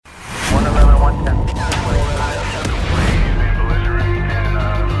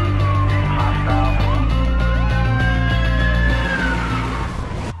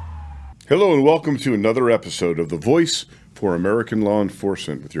Hello and welcome to another episode of The Voice for American Law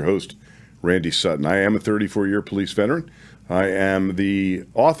Enforcement with your host, Randy Sutton. I am a 34-year police veteran. I am the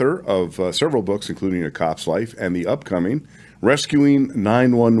author of several books, including A Cop's Life and the upcoming Rescuing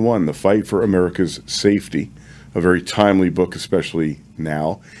 911, The Fight for America's Safety, a very timely book, especially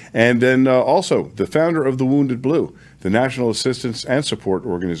now. And then also the founder of The Wounded Blue, the National Assistance and Support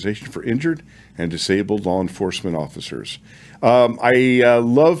Organization for Injured and Disabled Law Enforcement Officers. I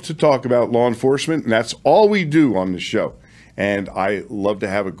love to talk about law enforcement, and that's all we do on the show. And I love to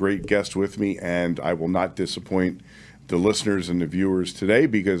have a great guest with me, and I will not disappoint the listeners and the viewers today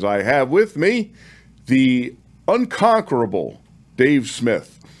because I have with me the unconquerable Dave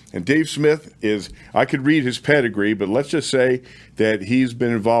Smith. And Dave Smith is, I could read his pedigree, but let's just say that he's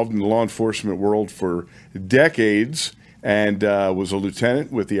been involved in the law enforcement world for decades and was a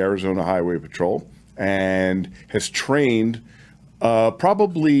lieutenant with the Arizona Highway Patrol and has trained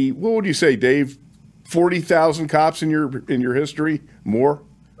probably, what would you say, Dave, 40,000 cops in your history? More?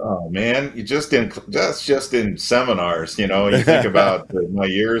 Oh man, just in seminars, you think about my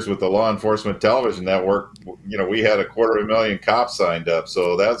years with the Law Enforcement Television Network, we had 250,000 cops signed up.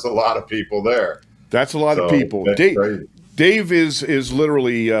 So that's a lot of people there. That's a lot of people. Dave is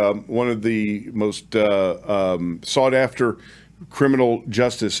literally one of the most sought after criminal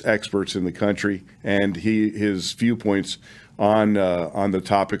justice experts in the country, and his viewpoints on the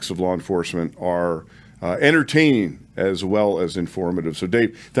topics of law enforcement are entertaining as well as informative. So,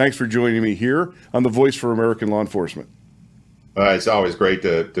 Dave, thanks for joining me here on The Voice for American Law Enforcement. It's always great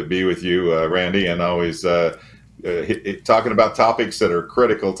to be with you, Randy, and always talking about topics that are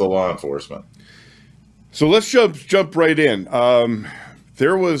critical to law enforcement. So let's jump right in.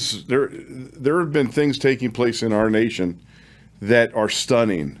 There have been things taking place in our nation that are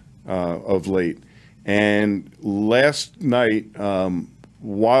stunning of late. And last night,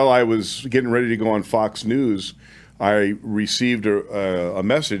 while I was getting ready to go on Fox News, I received a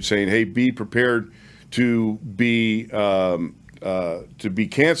message saying, "Hey, be prepared to be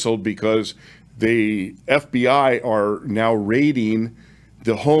canceled because the FBI are now raiding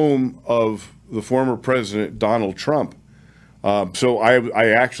the home of the former president Donald Trump." So I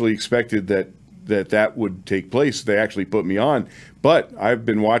actually expected that would take place. They actually put me on, but I've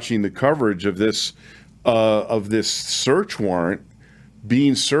been watching the coverage of this search warrant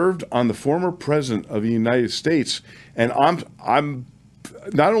being served on the former president of the United States, and I'm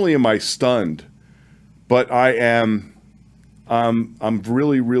not only am I stunned, but I'm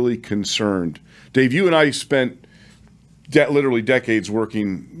really, really concerned. Dave, you and I spent literally decades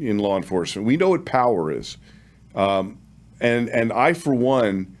working in law enforcement. We know what power is, and I, for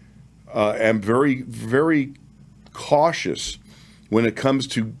one, am very, very cautious when it comes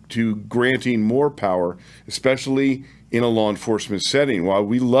to granting more power, especially in a law enforcement setting. While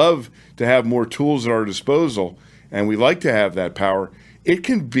we love to have more tools at our disposal and we like to have that power, it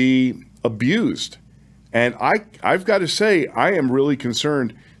can be abused. And I've got to say, I am really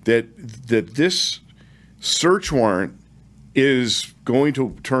concerned that this search warrant is going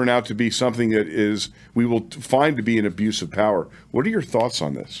to turn out to be something that we will find to be an abuse of power. What are your thoughts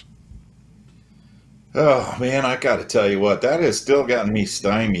on this? Oh man, I got to tell you what, that has still gotten me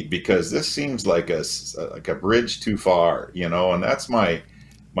stymied because this seems like a bridge too far, and that's my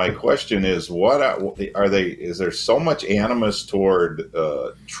question is, what are they? Is there so much animus toward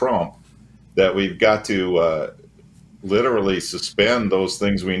Trump that we've got to literally suspend those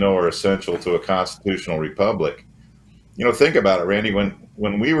things we know are essential to a constitutional republic? Think about it, Randy.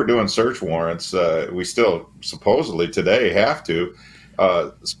 When we were doing search warrants, we still supposedly today have to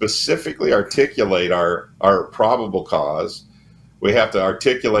specifically articulate our probable cause. We have to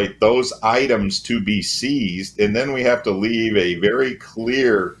articulate those items to be seized, and then we have to leave a very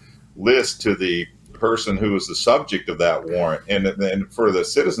clear list to the person who is the subject of that warrant. And for the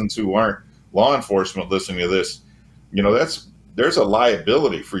citizens who aren't law enforcement listening to this, there's a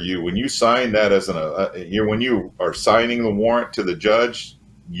liability for you when you sign that as when you are signing the warrant to the judge.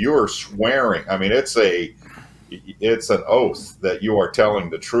 You're swearing. I mean, it's an oath that you are telling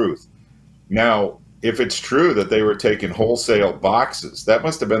the truth. Now, if it's true that they were taking wholesale boxes, that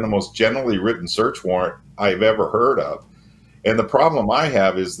must have been the most generally written search warrant I've ever heard of. And the problem I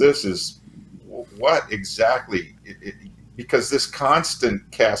have is what exactly, because this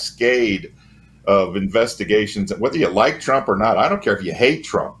constant cascade of investigations, whether you like Trump or not, I don't care if you hate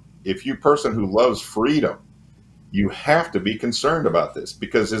Trump, if you're a person who loves freedom, you have to be concerned about this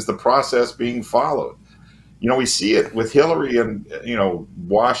because is the process being followed? We see it with Hillary and,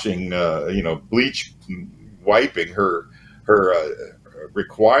 washing, bleach, wiping her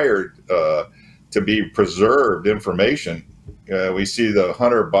required to be preserved information. We see the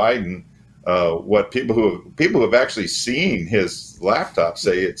Hunter Biden what people who have actually seen his laptop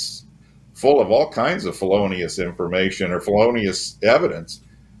say it's full of all kinds of felonious information or felonious evidence.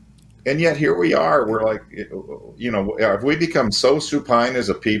 And yet here we are. We're like, have we become so supine as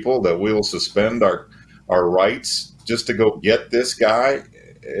a people that we'll suspend our rights just to go get this guy?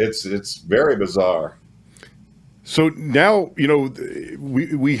 It's very bizarre. So now,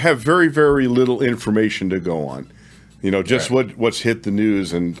 we have very, very little information to go on. Just Right. what's hit the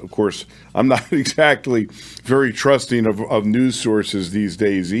news. And of course, I'm not exactly very trusting of news sources these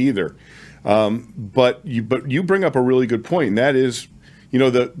days either. But you bring up a really good point, and that is,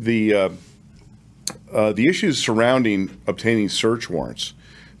 the issues surrounding obtaining search warrants.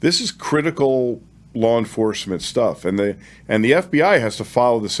 This is critical law enforcement stuff, and the FBI has to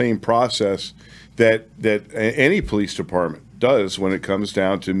follow the same process that any police department does when it comes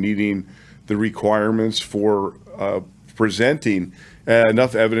down to meeting the requirements for presenting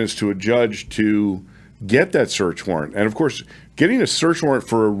enough evidence to a judge to get that search warrant. And of course, getting a search warrant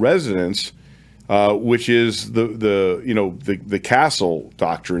for a residence, which is the castle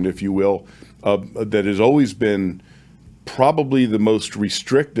doctrine, if you will, that has always been probably the most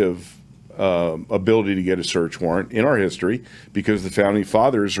restrictive ability to get a search warrant in our history, because the founding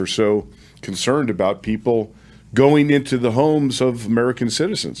fathers are so concerned about people going into the homes of American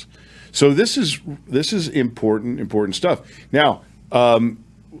citizens. So this is important stuff. Now,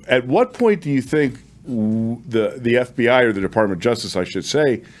 at what point do you think the FBI, or the Department of Justice, I should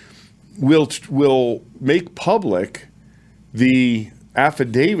say, will make public the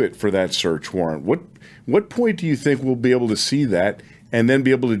affidavit for that search warrant? What point do you think we'll be able to see that and then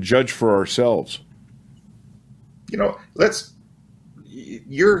be able to judge for ourselves?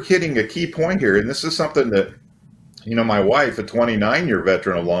 You're hitting a key point here, and this is something that, my wife, a 29-year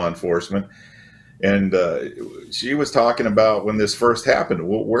veteran of law enforcement, and she was talking about when this first happened.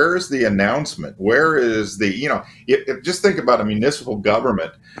 Well, where is the announcement? Where is just think about a municipal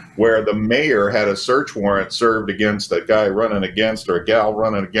government where the mayor had a search warrant served against a guy running against, or a gal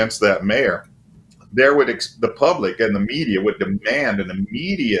running against that mayor. The public and the media would demand an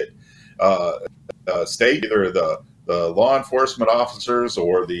immediate state, either the law enforcement officers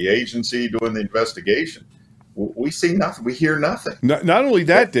or the agency doing the investigation. We see nothing. We hear nothing. Not only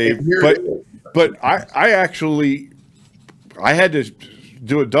that, Dave, but I had to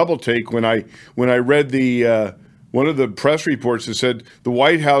do a double take when I read the one of the press reports that said the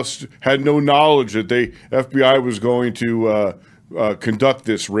White House had no knowledge that the FBI was going to conduct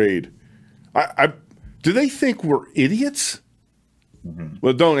this raid. Do they think we're idiots? Mm-hmm.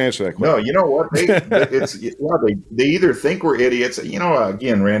 Well, don't answer that question. No, you know what? They either think we're idiots.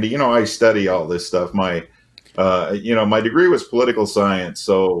 Again, Randy, I study all this stuff. My degree was political science.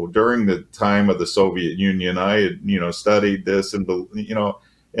 So during the time of the Soviet Union, I had, studied this, and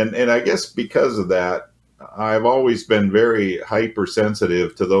I guess because of that, I've always been very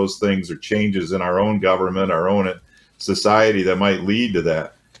hypersensitive to those things or changes in our own government, our own society that might lead to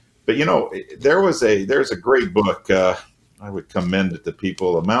that. But there's a great book. I would commend it to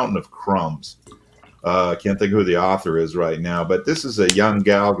people, A Mountain of Crumbs. I can't think of who the author is right now, but this is a young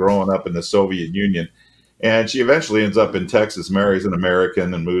gal growing up in the Soviet Union. And she eventually ends up in Texas, marries an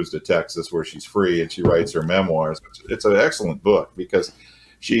American, and moves to Texas where she's free, and she writes her memoirs. It's an excellent book because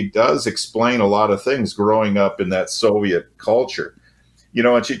she does explain a lot of things growing up in that Soviet culture.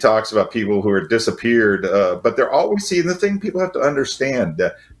 And she talks about people who are disappeared, but they're always seeing the thing people have to understand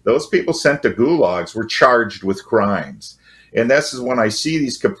that those people sent to gulags were charged with crimes. And this is when I see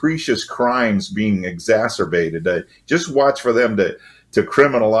these capricious crimes being exacerbated. Just watch for them to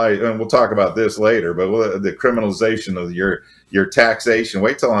criminalize, and we'll talk about this later, but the criminalization of your taxation.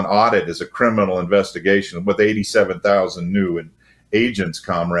 Wait till an audit is a criminal investigation with 87,000 new agents,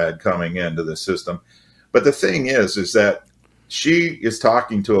 comrade, coming into the system. But the thing is that she is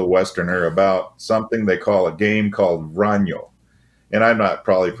talking to a Westerner about something they call a game called Vranyo. And I'm not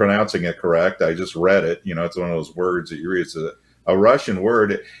probably pronouncing it correct. I just read it. It's one of those words that you read. It's a Russian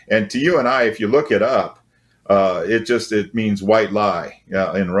word. And to you and I, if you look it up, it means white lie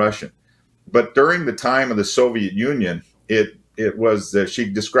in Russian. But during the time of the Soviet Union, it was, she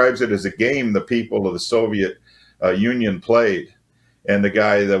describes it as a game the people of the Soviet Union played. And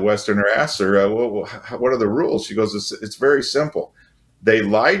the Westerner asks her, well, what are the rules? She goes, it's very simple. They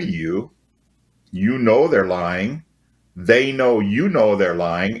lie to you. You know they're lying. They know you know they're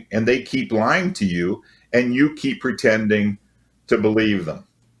lying, and they keep lying to you, and you keep pretending to believe them.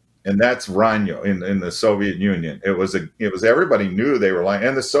 And that's Vranyo in the Soviet Union. It was everybody knew they were lying,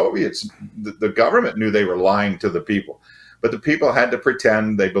 and the Soviets, the government knew they were lying to the people, but the people had to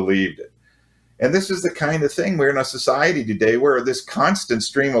pretend they believed it. And this is the kind of thing we're in a society today where this constant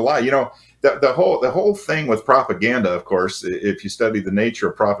stream of lie, the whole thing with propaganda, of course, if you study the nature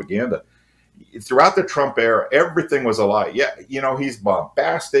of propaganda, throughout the Trump era, everything was a lie. Yeah, he's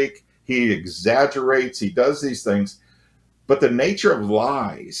bombastic, he exaggerates, he does these things. But the nature of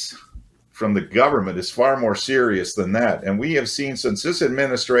lies from the government is far more serious than that. And we have seen since this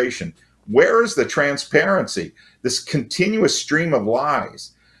administration, where is the transparency? This continuous stream of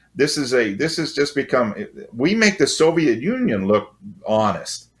lies. This has just become, we make the Soviet Union look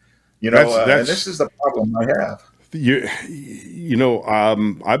honest, and this is the problem I have.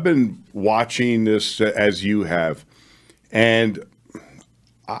 I've been watching this as you have, and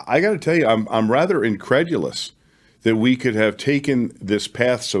I got to tell you, I'm rather incredulous that we could have taken this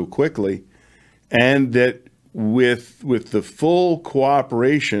path so quickly, and that with the full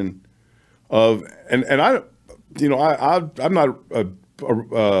cooperation of I'm not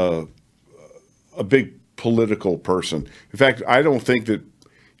a big political person. In fact, I don't think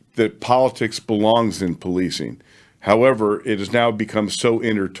that politics belongs in policing. However, it has now become so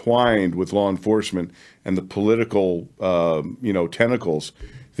intertwined with law enforcement and the political, tentacles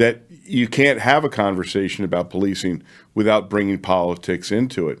that you can't have a conversation about policing without bringing politics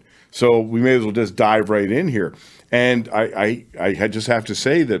into it. So we may as well just dive right in here. And I just have to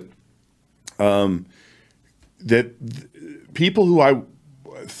say that people who I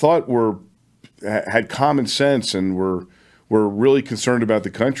thought had common sense and were really concerned about the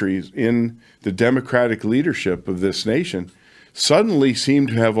country in the democratic leadership of this nation suddenly seem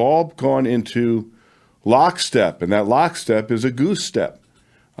to have all gone into lockstep, and that lockstep is a goose step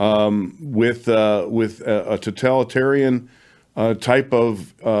with a totalitarian type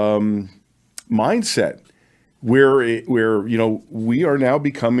of mindset, where we are now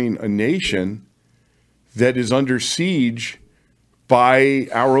becoming a nation that is under siege by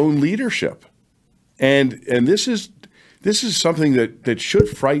our own leadership, and this is something that should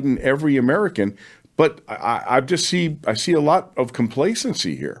frighten every American. But I see a lot of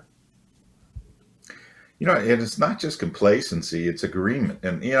complacency here. And it's not just complacency, it's agreement.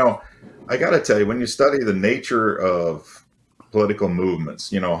 And, I got to tell you, when you study the nature of political movements,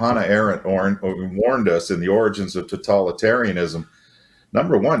 Hannah Arendt warned us in The Origins of Totalitarianism,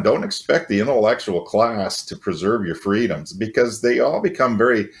 number one, don't expect the intellectual class to preserve your freedoms, because they all become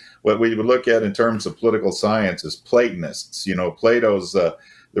what we would look at in terms of political science as Platonists. Plato's The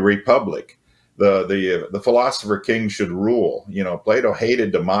Republic, the philosopher king should rule. Plato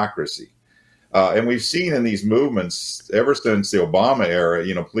hated democracy. And we've seen in these movements ever since the Obama era,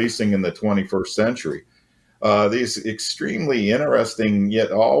 policing in the 21st century, these extremely interesting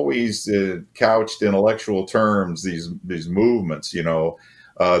yet always couched intellectual terms. These movements,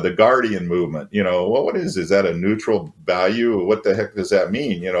 the Guardian movement. What is that a neutral value? What the heck does that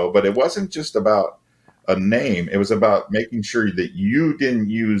mean? But it wasn't just about a name. It was about making sure that you didn't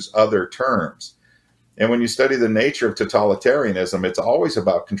use other terms. And when you study the nature of totalitarianism, it's always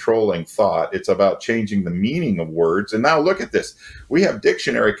about controlling thought. It's about changing the meaning of words. And now look at this. We have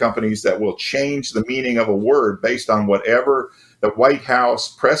dictionary companies that will change the meaning of a word based on whatever the White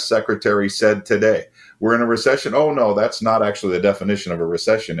House press secretary said today. We're in a recession. Oh, no, that's not actually the definition of a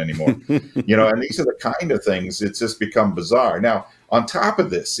recession anymore. And these are the kind of things, it's just become bizarre. Now, on top of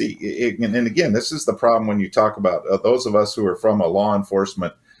this, and again, this is the problem when you talk about those of us who are from a law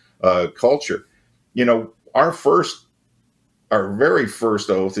enforcement culture. Our very first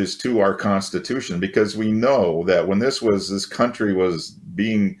oath is to our Constitution, because we know that when this country was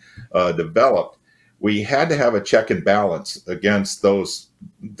being developed, we had to have a check and balance against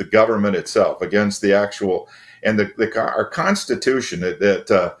the government itself, against the actual, and our Constitution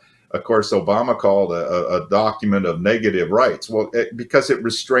that of course, Obama called a document of negative rights. Well, because it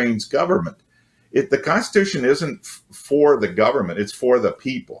restrains government. The Constitution isn't for the government, it's for the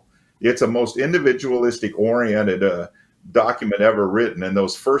people. It's a most individualistic oriented document ever written. And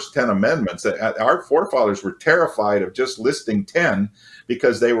those first 10 amendments, our forefathers were terrified of just listing 10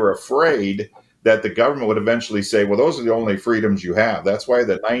 because they were afraid that the government would eventually say, well, those are the only freedoms you have. That's why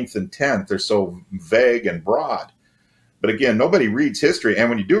the 9th and 10th are so vague and broad. But again, nobody reads history. And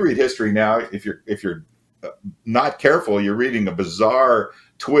when you do read history now, if you're not careful, you're reading a bizarre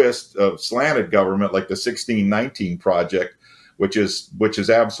twist of slanted government like the 1619 Project, which is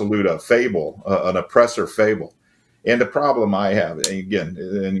absolute a fable, an oppressor fable. And the problem I have, again,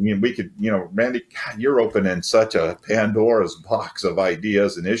 and we could, Randy, God, you're opening such a Pandora's box of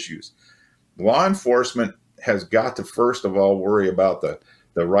ideas and issues. Law enforcement has got to, first of all, worry about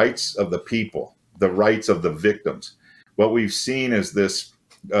the rights of the people, the rights of the victims. What we've seen is this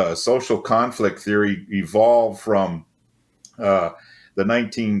social conflict theory evolve from the the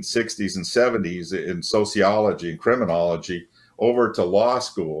 1960s and 70s in sociology and criminology over to law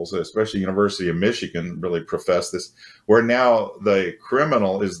schools, especially University of Michigan really professed this, where now the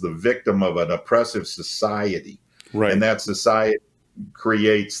criminal is the victim of an oppressive society. Right. And that society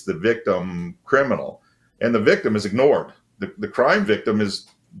creates the victim criminal. And the victim is ignored. The crime victim is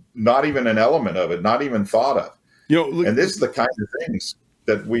not even an element of it, not even thought of. And this is the kind of things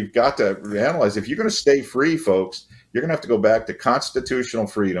that we've got to analyze. If you're going to stay free, folks, you're going to have to go back to constitutional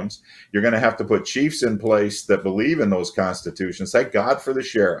freedoms. You're going to have to put chiefs in place that believe in those constitutions. Thank God for the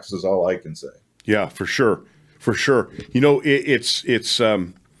sheriffs is all I can say. Yeah, for sure. For sure. It's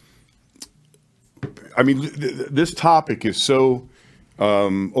I mean, this topic is so,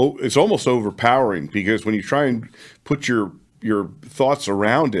 it's almost overpowering, because when you try and put your thoughts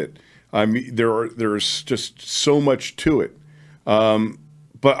around it, I mean, there's just so much to it.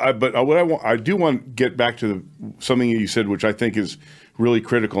 But what I do want to get back to something you said, which I think is really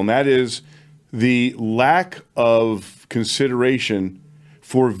critical, and that is the lack of consideration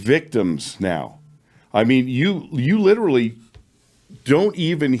for victims now. I mean, you literally don't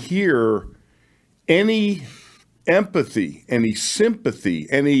even hear any empathy, any sympathy,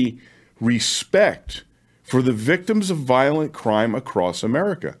 any respect for the victims of violent crime across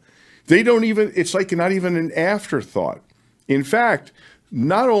America. They don't even, it's like not even an afterthought. In fact,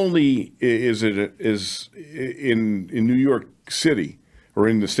 not only is it in New York City or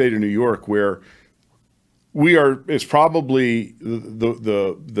in the state of New York, where it's probably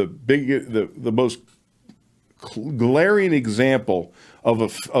the most glaring example of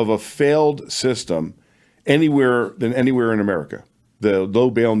a failed system anywhere in America, the low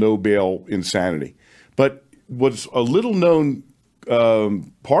bail, no bail insanity. But what's a little known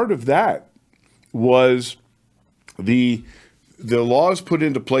part of that was the laws put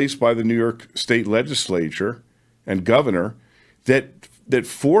into place by the New York State Legislature and governor that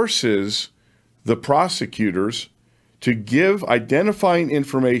forces the prosecutors to give identifying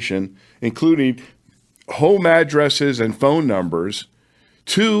information, including home addresses and phone numbers,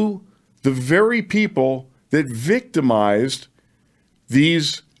 to the very people that victimized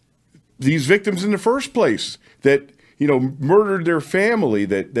these victims in the first place, that murdered their family,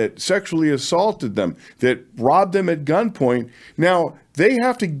 that sexually assaulted them, that robbed them at gunpoint. Now they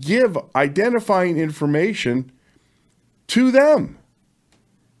have to give identifying information to them.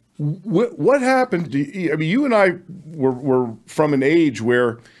 What happened? I mean, you and I were from an age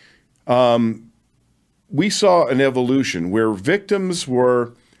where we saw an evolution where victims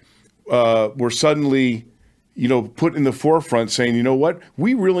were suddenly put in the forefront, saying, you know what,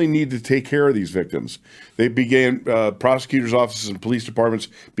 we really need to take care of these victims. They began, prosecutors' offices and police departments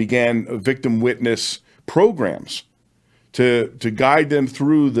began victim witness programs to guide them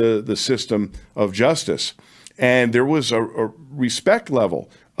through the system of justice. And there was a respect level.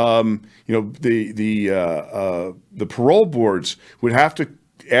 The parole boards would have to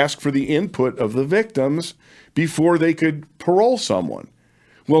ask for the input of the victims before they could parole someone.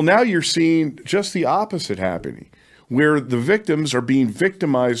 Well, now you're seeing just the opposite happening, where the victims are being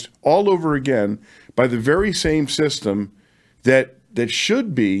victimized all over again by the very same system that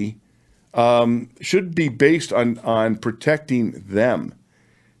should be based on protecting them.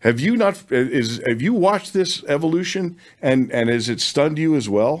 Have you watched this evolution, and has it stunned you as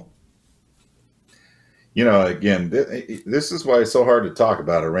well? Again, this is why it's so hard to talk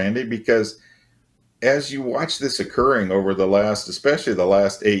about it, Randy, because as you watch this occurring over especially the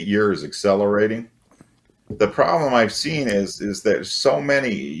last 8 years accelerating, the problem I've seen is that there's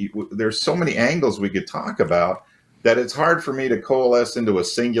so many angles we could talk about that it's hard for me to coalesce into a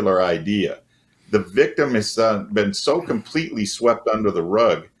singular idea. The victim has been so completely swept under the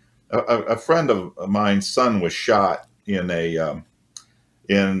rug. A friend of mine's son was shot in a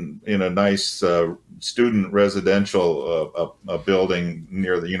nice student residential building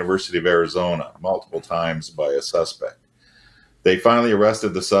near the University of Arizona multiple times by a suspect. They finally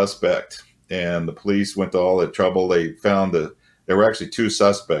arrested the suspect, and the police went to all the trouble. They found there were actually two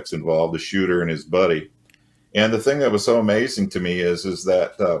suspects involved, the shooter and his buddy. And the thing that was so amazing to me is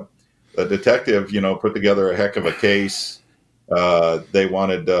that the detective, put together a heck of a case. They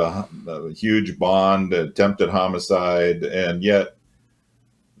wanted a huge bond, attempted homicide, and yet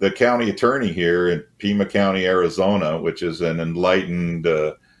the county attorney here in Pima County, Arizona, which is an enlightened,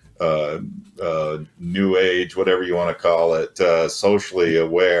 new age, whatever you want to call it, socially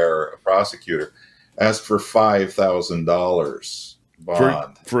aware prosecutor, asked for $5,000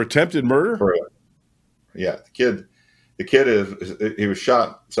 bond for attempted murder. The kid he was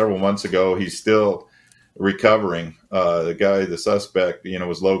shot several months ago. He's still recovering. The suspect,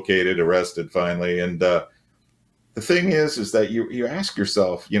 was located, arrested finally, and the thing is that you ask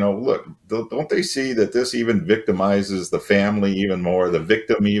yourself, look, don't they see that this even victimizes the family even more, the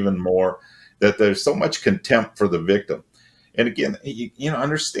victim even more, that there's so much contempt for the victim. And again,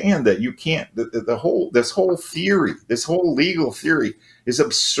 understand that you can't, this whole theory, this whole legal theory is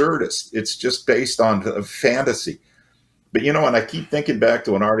absurdist. It's just based on fantasy. But, and I keep thinking back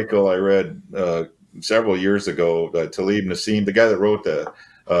to an article I read several years ago, Talib Nassim, the guy that wrote the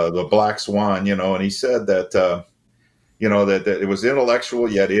Black Swan, and he said that, that it was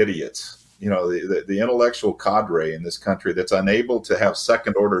intellectual yet idiots, the intellectual cadre in this country that's unable to have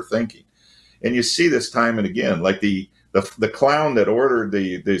second order thinking. And you see this time and again, like the clown that ordered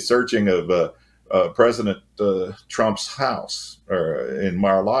the searching of President Trump's house in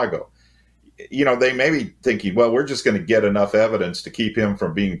Mar-a-Lago. They may be thinking, well, we're just going to get enough evidence to keep him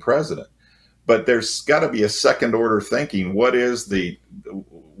from being president. But there's got to be a second order thinking. What is the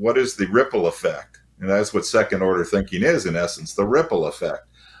ripple effect? And that's what second order thinking is, in essence, the ripple effect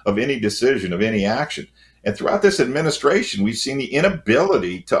of any decision, of any action. And throughout this administration, we've seen the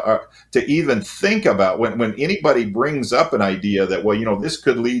inability to even think about when anybody brings up an idea that, well, this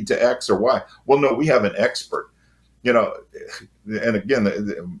could lead to X or Y. Well, no, we have an expert. And again,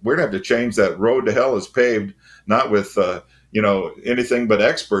 we're going to have to change that. Road to hell is paved, not with, anything but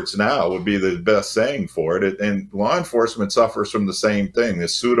experts now would be the best saying for it. And law enforcement suffers from the same thing,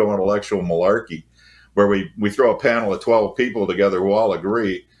 this pseudo-intellectual malarkey, where we throw a panel of 12 people together who all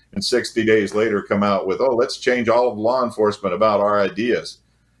agree, and 60 days later come out with, let's change all of law enforcement about our ideas.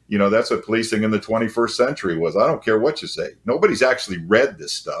 That's what policing in the 21st century was. I don't care what you say. Nobody's actually read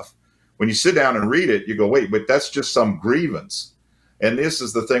this stuff. When you sit down and read it, you go, wait, but that's just some grievance. And this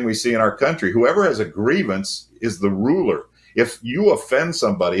is the thing we see in our country. Whoever has a grievance is the ruler. If you offend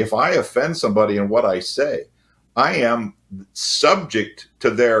somebody, if I offend somebody in what I say, I am subject to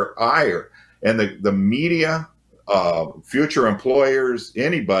their ire. And the media, future employers,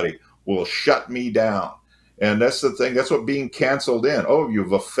 anybody will shut me down. And that's the thing. That's what being canceled in. Oh,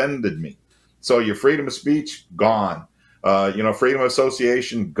 you've offended me. So your freedom of speech, gone. Freedom of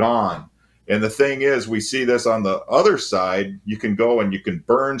association, gone. And the thing is, we see this on the other side. You can go and you can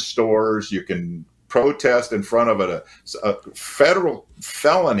burn stores. You can protest in front of a federal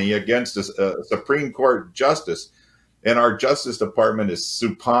felony against a Supreme Court justice. And our Justice Department is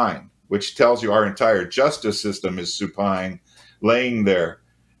supine, which tells you our entire justice system is supine, laying there,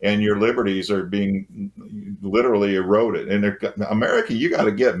 and your liberties are being literally eroded. And America, you got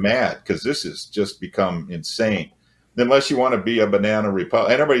to get mad, because this has just become insane. Unless you want to be a banana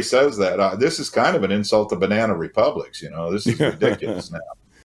republic. And everybody says that. This is kind of an insult to banana republics. This is ridiculous now.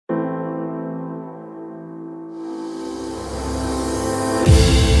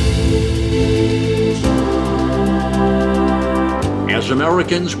 As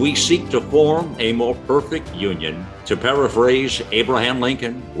Americans, we seek to form a more perfect union. To paraphrase Abraham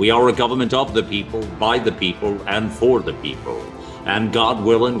Lincoln, we are a government of the people, by the people, and for the people. And God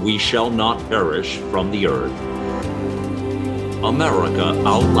willing, we shall not perish from the earth.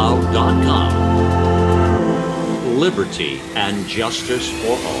 AmericaOutloud.com. Liberty and justice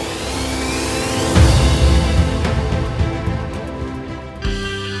for all.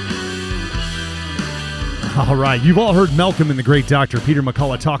 All right, you've all heard Malcolm and the great Dr. Peter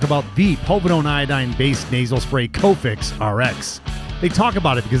McCullough talk about the povidone iodine-based nasal spray Cofix RX. They talk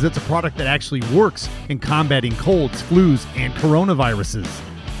about it because it's a product that actually works in combating colds, flus, and coronaviruses.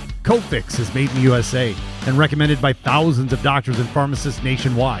 Cofix is made in the USA and recommended by thousands of doctors and pharmacists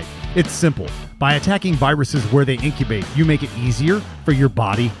nationwide. It's simple. By attacking viruses where they incubate, you make it easier for your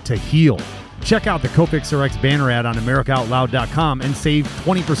body to heal. Check out the Cofix RX banner ad on AmericaOutloud.com and save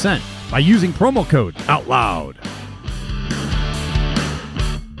 20% by using promo code OUTLOUD.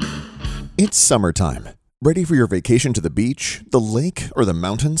 It's summertime. Ready for your vacation to the beach, the lake, or the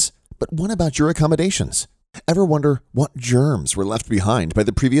mountains? But what about your accommodations? Ever wonder what germs were left behind by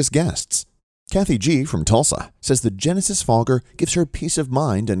the previous guests? Kathy G. from Tulsa says the Genesis Fogger gives her peace of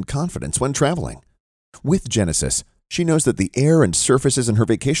mind and confidence when traveling. With Genesis, she knows that the air and surfaces in her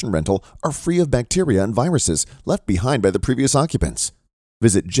vacation rental are free of bacteria and viruses left behind by the previous occupants.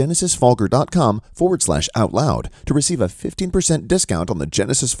 Visit GenesisFogger.com/OutLoud to receive a 15% discount on the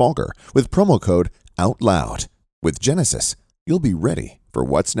Genesis Fogger with promo code OUTLOUD. With Genesis, you'll be ready for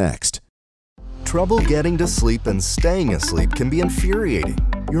what's next. Trouble getting to sleep and staying asleep can be infuriating.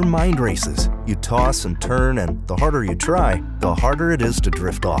 Your mind races. You toss and turn, and the harder you try, the harder it is to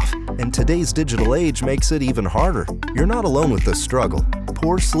drift off. And today's digital age makes it even harder. You're not alone with this struggle.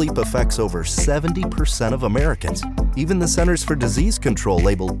 Poor sleep affects over 70% of Americans. Even the Centers for Disease Control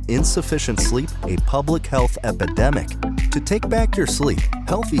labeled insufficient sleep a public health epidemic. To take back your sleep,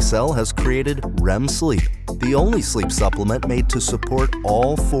 Healthy Cell has created REM Sleep, the only sleep supplement made to support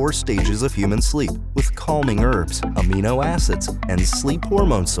all 4 stages of human sleep, with calming herbs, amino acids, and sleep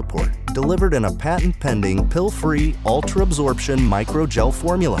hormone support, delivered in a patent-pending, pill-free, ultra-absorption microgel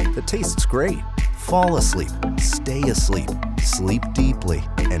formula that tastes great. Fall asleep, stay asleep, sleep deeply,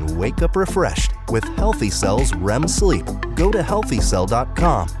 and wake up refreshed with Healthy Cell's REM Sleep. Go to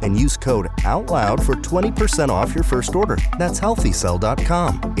healthycell.com and use code OUTLOUD for 20% off your first order. That's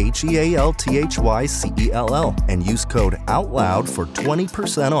healthycell.com, HEALTHYCELL, and use code OUTLOUD for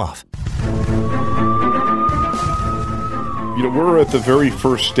 20% off. You know, we're at the very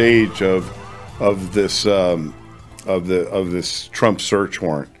first stage of this this Trump search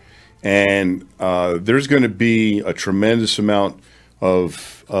warrant. And there's going to be a tremendous amount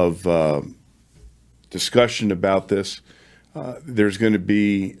of discussion about this. There's going to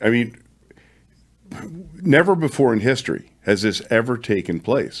be, I mean, never before in history has this ever taken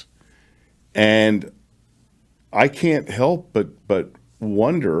place. And I can't help but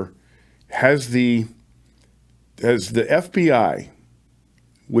wonder, has the FBI,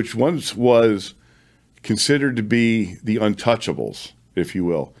 which once was considered to be the untouchables, if you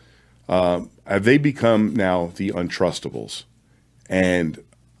will, have they become now the untrustables? And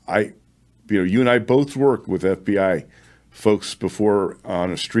you and I both worked with FBI folks before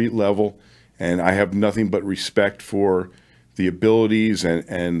on a street level, and I have nothing but respect for the abilities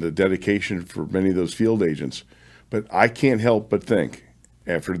and the dedication for many of those field agents. But I can't help but think,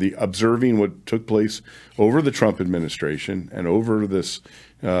 after observing what took place over the Trump administration and over this,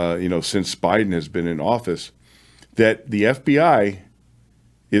 since Biden has been in office, that the FBI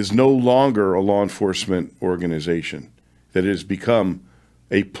is no longer a law enforcement organization, that it has become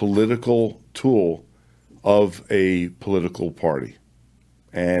a political tool of a political party.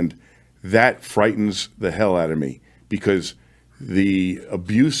 And that frightens the hell out of me, because the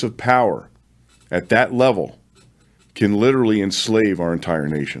abuse of power at that level can literally enslave our entire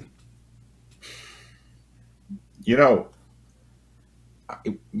nation. You know,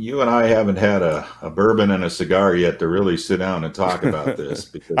 you and I haven't had a bourbon and a cigar yet to really sit down and talk about this.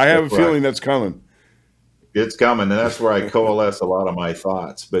 Because I have a feeling that's coming. It's coming, and that's where I coalesce a lot of my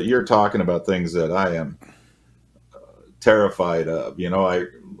thoughts. But you're talking about things that I am terrified of. You know,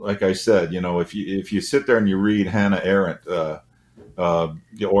 like I said, you know, if you sit there and you read Hannah Arendt, The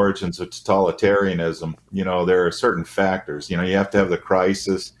Origins of Totalitarianism, you know, there are certain factors. You know, you have to have the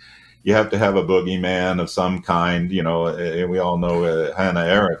crisis. You have to have a boogeyman of some kind, you know, and we all know Hannah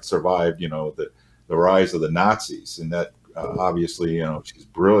Arendt survived, you know, the rise of the Nazis. And that obviously, you know, she's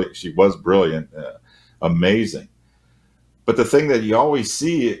brilliant. She was brilliant, amazing. But the thing that you always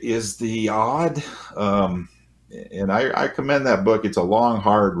see is the odd, and I commend that book. It's a long,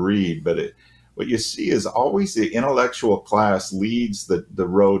 hard read, but what you see is always the intellectual class leads the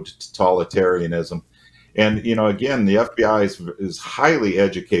road to totalitarianism. And, you know, again, the FBI is highly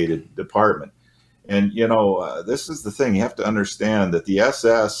educated department. And, you know, this is the thing. You have to understand that the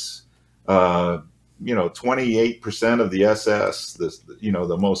SS, 28% of the SS,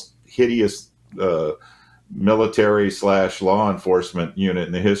 the most hideous military / law enforcement unit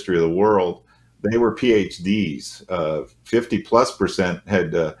in the history of the world, they were PhDs. 50+%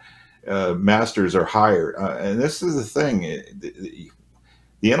 had masters or higher. And this is the thing.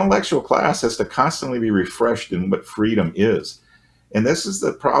 The intellectual class has to constantly be refreshed in what freedom is. And this is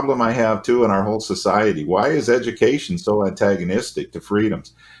the problem I have, too, in our whole society. Why is education so antagonistic to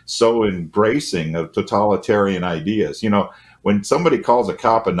freedoms, so embracing of totalitarian ideas? You know, when somebody calls a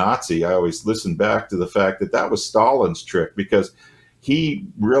cop a Nazi, I always listen back to the fact that was Stalin's trick, because he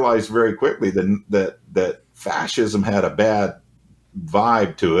realized very quickly that fascism had a bad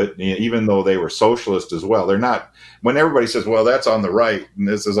vibe to it, even though they were socialist as well. They're not. When everybody says, well, that's on the right and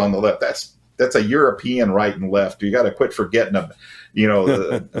this is on the left, that's a European right and left. You got to quit forgetting them. You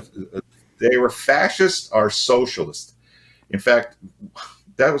know, they were fascist or socialist. In fact,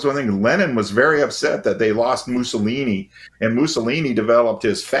 that was one thing. Lenin was very upset that they lost Mussolini, and Mussolini developed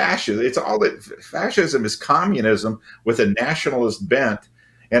his fascism. It's all that fascism is communism with a nationalist bent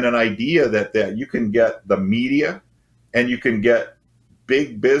and an idea that you can get the media and you can get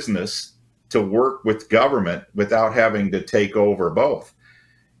big business to work with government without having to take over both.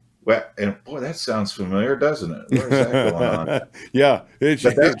 Well, and boy, that sounds familiar, doesn't it? Where's that going on? Yeah, it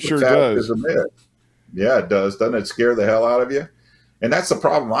sure does. Yeah, it does. Doesn't it scare the hell out of you? And that's the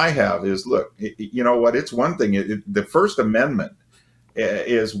problem I have is, look, you know what? It's one thing. The First Amendment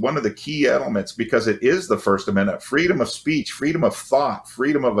is one of the key elements, because it is the First Amendment: freedom of speech, freedom of thought,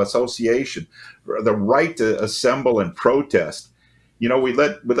 freedom of association, the right to assemble and protest. You know, we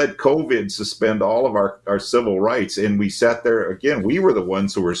let COVID suspend all of our civil rights, and we sat there again. We were the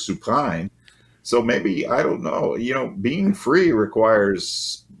ones who were supine. So maybe, I don't know, you know, being free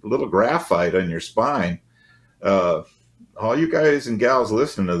requires a little graphite on your spine. All you guys and gals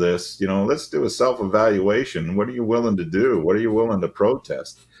listening to this, you know, let's do a self-evaluation. What are you willing to do? What are you willing to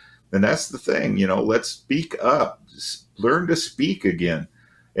protest? And that's the thing, you know, let's speak up, learn to speak again,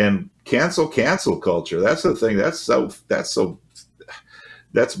 and cancel culture. That's the thing. That's the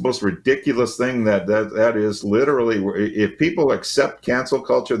most ridiculous thing that is literally, if people accept cancel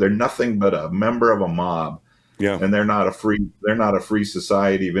culture, they're nothing but a member of a mob. Yeah. And they're not a free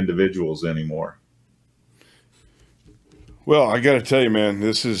society of individuals anymore. Well, I got to tell you, man,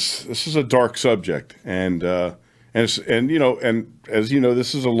 this is a dark subject, and you know, and as you know,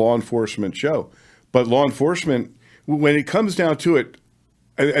 this is a law enforcement show, but law enforcement, when it comes down to it,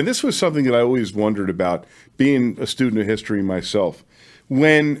 and this was something that I always wondered about, being a student of history myself,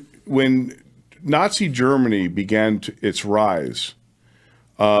 when Nazi Germany began its rise,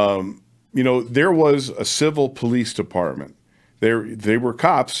 you know, there was a civil police department. They were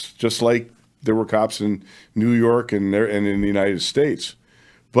cops, just like there were cops in New York and in the United States.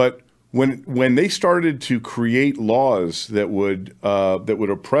 But when they started to create laws that would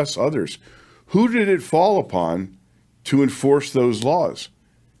oppress others, who did it fall upon to enforce those laws?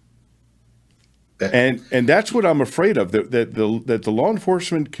 And that's what I'm afraid of, that the law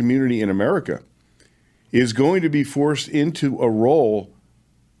enforcement community in America is going to be forced into a role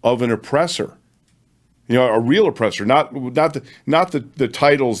of an oppressor. You know, a real oppressor, not the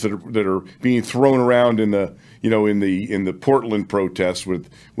titles that are being thrown around in the Portland protests with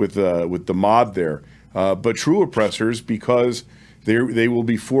the mob there, but true oppressors, because they will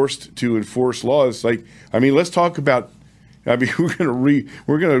be forced to enforce laws. Like, I mean, let's talk about. I mean,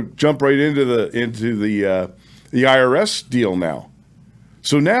 we're gonna jump right into the IRS deal now.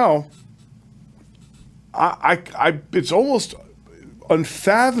 So now, it's almost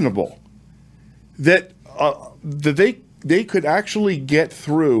unfathomable that they could actually get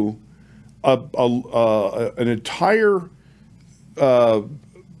through an entire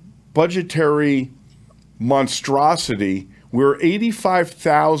budgetary monstrosity where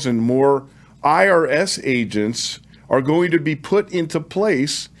 85,000 more IRS agents are going to be put into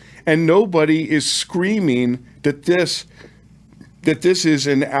place, and nobody is screaming that this is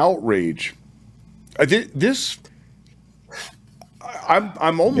an outrage.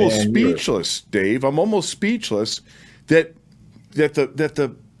 I'm almost speechless, Dave. I'm almost speechless that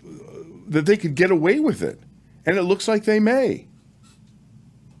they could get away with it, and it looks like they may.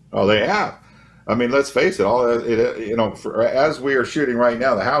 Oh, they have. I mean, let's face it. As we are shooting right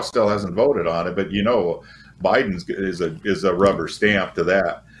now, the House still hasn't voted on it, but you know, Biden's is a rubber stamp to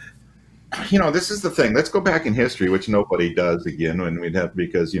that. You know, this is the thing. Let's go back in history, which nobody does again, when we'd have,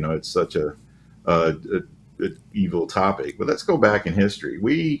 because you know it's such a evil topic. But let's go back in history.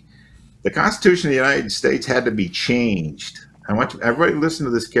 The Constitution of the United States had to be changed. I want everybody to listen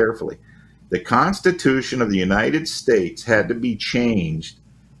to this carefully. The Constitution of the United States had to be changed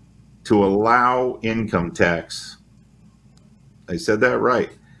to allow income tax. I said that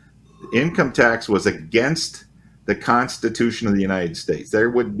right. Income tax was against the Constitution of the United States. There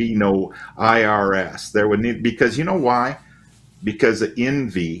would be no IRS. Because you know why? Because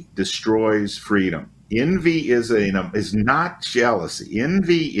envy destroys freedom. Envy is not jealousy.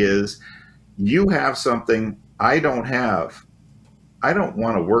 Envy is, you have something I don't have. I don't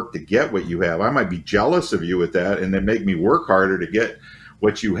want to work to get what you have. I might be jealous of you with that, and then make me work harder to get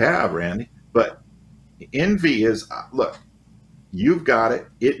what you have, Randy. But envy is, look, you've got it.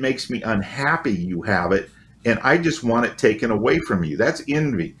 It makes me unhappy you have it, and I just want it taken away from you. That's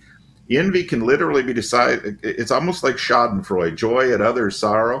envy. Envy can literally be decided. It's almost like Schadenfreude, joy at others'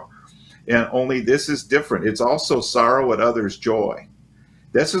 sorrow. And only this is different. It's also sorrow at others' joy.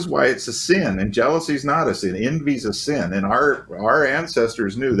 This is why it's a sin, and jealousy is not a sin. Envy is a sin, and our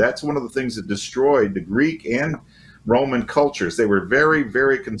ancestors knew that's one of the things that destroyed the Greek and Roman cultures. They were very,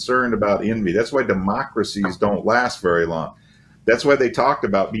 very concerned about envy. That's why democracies don't last very long. That's why they talked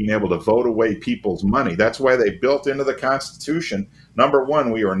about being able to vote away people's money. That's why they built into the Constitution, number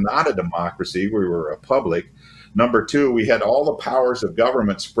one, we were not a democracy, we were a republic. Number two, we had all the powers of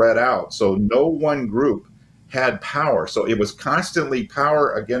government spread out, so no one group had power. So it was constantly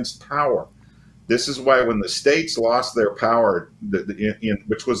power against power. This is why when the states lost their power,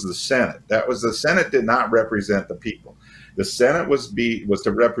 which was the Senate, the Senate did not represent the people. The Senate was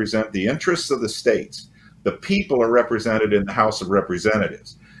to represent the interests of the states. The people are represented in the House of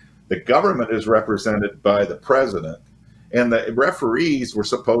Representatives. The government is represented by the president, and the referees were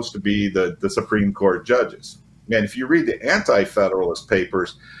supposed to be the Supreme Court judges. And if you read the anti-federalist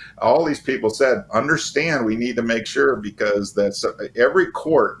papers, all these people said, understand, we need to make sure, because that's every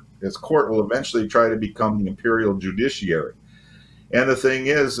court, this court will eventually try to become the imperial judiciary. And the thing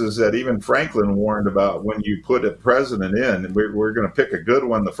is that even Franklin warned about when you put a president in, we're going to pick a good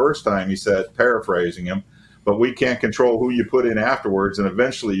one the first time, he said, paraphrasing him, but we can't control who you put in afterwards, and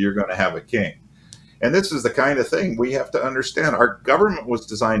eventually you're going to have a king. And this is the kind of thing we have to understand. Our government was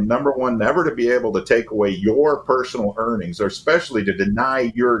designed, number one, never to be able to take away your personal earnings, or especially to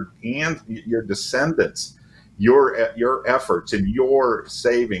deny your descendants your efforts and your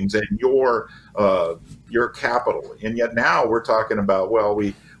savings and your capital. And yet now we're talking about, well,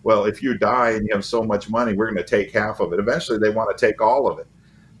 if you die and you have so much money, we're going to take half of it. Eventually they want to take all of it.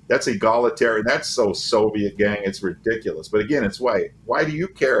 That's egalitarian. That's so Soviet gang. It's ridiculous. But again, it's why do you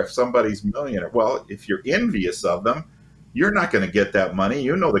care if somebody's millionaire? Well, if you're envious of them, you're not going to get that money.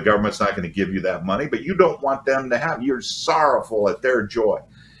 You know the government's not going to give you that money, but you don't want them to have. You're sorrowful at their joy.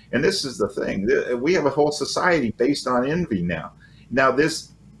 And this is the thing. We have a whole society based on envy now. Now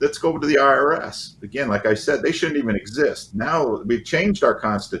let's go to the IRS. Again, like I said, they shouldn't even exist. Now we've changed our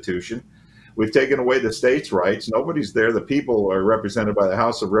Constitution. We've taken away the states' rights. Nobody's there. The people are represented by the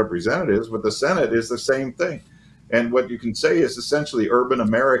House of Representatives, but the Senate is the same thing. And what you can say is essentially urban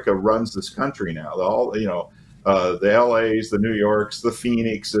America runs this country now. The LAs, the New Yorks, the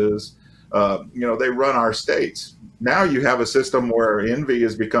Phoenixes, they run our states. Now you have a system where envy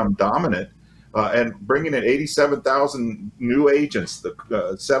has become dominant, and bringing in 87,000 new agents,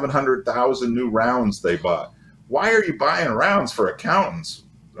 the 700,000 new rounds they bought. Why are you buying rounds for accountants?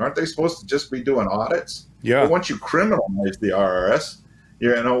 Aren't they supposed to just be doing audits? Yeah. But once you criminalize the IRS,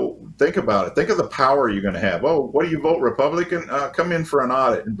 think about it. Think of the power you're going to have. Oh, what do you vote, Republican? Come in for an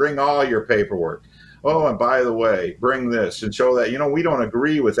audit and bring all your paperwork. Oh, and by the way, bring this and show that, we don't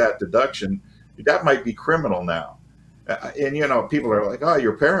agree with that deduction. That might be criminal now. And, people are like, oh,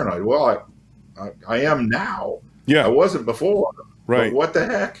 you're paranoid. Well, I am now. Yeah. I wasn't before. Right. But what the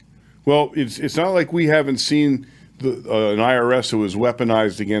heck? Well, it's not like we haven't seen an IRS who was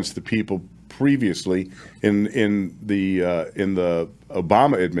weaponized against the people previously in the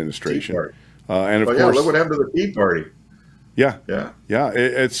Obama administration. And of course, look what happened to the Tea Party. Yeah. Yeah.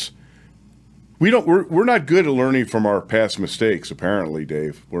 We're not good at learning from our past mistakes, apparently,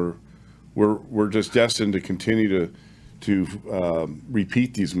 Dave. We're just destined to continue to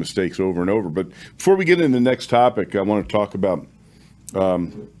repeat these mistakes over and over. But before we get into the next topic, I want to talk about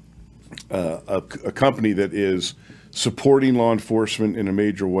a company that is supporting law enforcement in a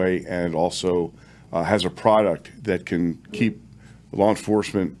major way, and also has a product that can keep law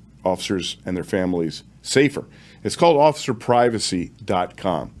enforcement officers and their families safer. It's called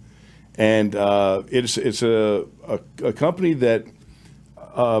officerprivacy.com. And it's a company that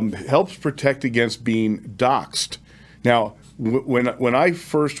helps protect against being doxxed. Now, when I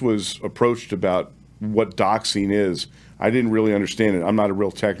first was approached about what doxing is, I didn't really understand it. I'm not a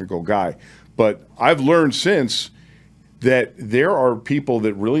real technical guy. But I've learned since that there are people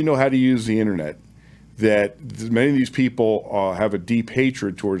that really know how to use the internet, that many of these people have a deep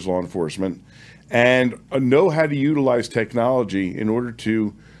hatred towards law enforcement and know how to utilize technology in order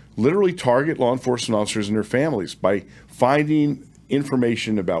to literally target law enforcement officers and their families by finding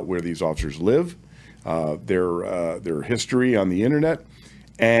information about where these officers live, their history on the internet.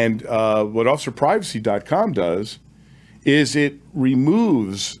 And what officerprivacy.com does is it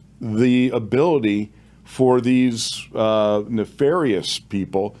removes the ability for these nefarious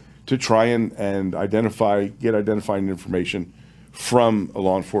people to try and get identifying information from a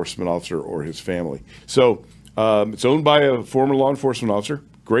law enforcement officer or his family. So it's owned by a former law enforcement officer,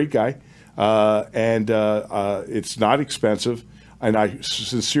 great guy, and it's not expensive. And I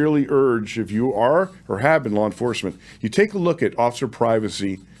sincerely urge, if you are or have been law enforcement, you take a look at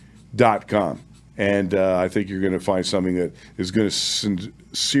officerprivacy.com. And I think you're going to find something that is going to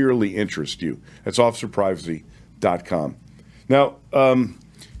sincerely interest you. That's officerprivacy.com. Now,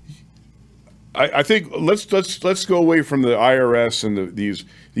 I think let's go away from the IRS and these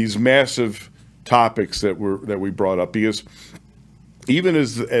massive topics that we brought up, because even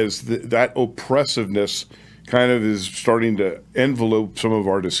as that oppressiveness kind of is starting to envelope some of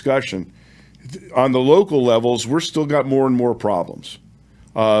our discussion, on the local levels, we're still got more and more problems.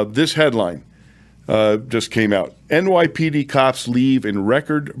 This headline just came out. NYPD cops leave in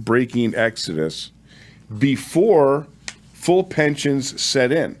record-breaking exodus before full pensions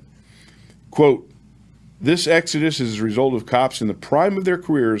set in. Quote, this exodus is a result of cops in the prime of their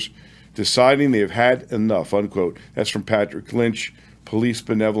careers deciding they have had enough, unquote. That's from Patrick Lynch, Police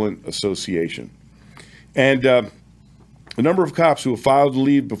Benevolent Association. And a number of cops who have filed to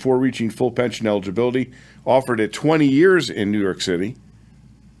leave before reaching full pension eligibility, offered at 20 years in New York City,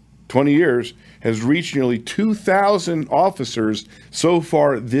 20 years, has reached nearly 2,000 officers so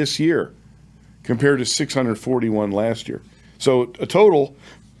far this year, compared to 641 last year. So a total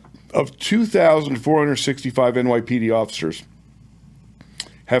of 2,465 NYPD officers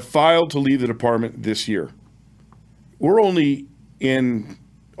have filed to leave the department this year. We're only in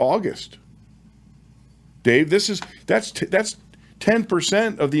August. Dave, that's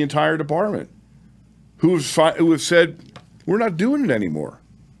 10% of the entire department who have said we're not doing it anymore.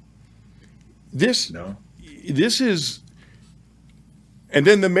 This is, and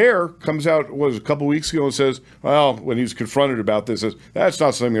then the mayor comes out a couple weeks ago and says, well, when he was confronted about this, says, that's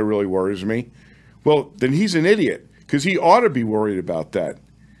not something that really worries me. Well, then he's an idiot, because he ought to be worried about that.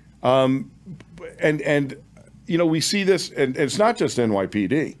 And you know, we see this, and it's not just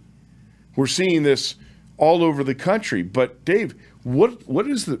NYPD. We're seeing this all over the country. But Dave, what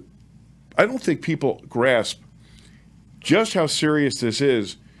is the? I don't think people grasp just how serious this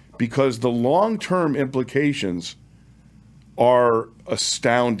is, because the long-term implications are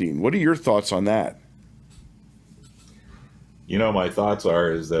astounding. What are your thoughts on that? You know, my thoughts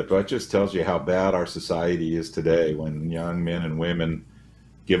is that just tells you how bad our society is today, when young men and women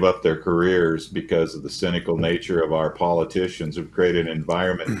give up their careers because of the cynical nature of our politicians who've created an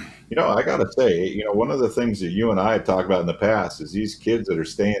environment. You know, I got to say, you know, one of the things that you and I have talked about in the past is these kids that are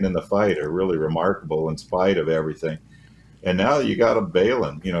staying in the fight are really remarkable in spite of everything. And now you got a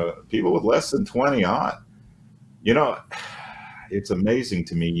Balin, you know, people with less than 20 on. You know, it's amazing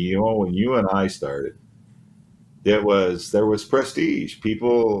to me, you know, when you and I started, there was prestige.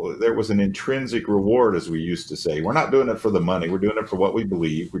 There was an intrinsic reward, as we used to say. We're not doing it for the money. We're doing it for what we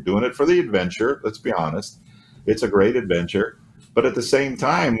believe. We're doing it for the adventure. Let's be honest. It's a great adventure. But at the same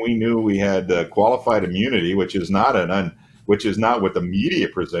time, we knew we had qualified immunity, which is not what the media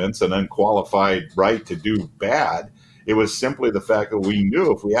presents, an unqualified right to do bad. It was simply the fact that we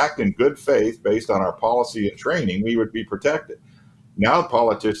knew if we act in good faith based on our policy and training, we would be protected. Now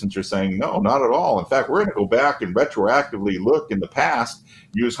politicians are saying, no, not at all. In fact, we're going to go back and retroactively look in the past,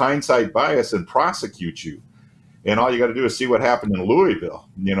 use hindsight bias, and prosecute you. And all you got to do is see what happened in Louisville.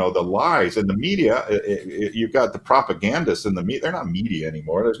 You know, the lies and the media. You've got the propagandists in the media. They're not media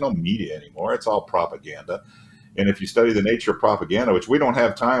anymore. There's no media anymore. It's all propaganda. And if you study the nature of propaganda, which we don't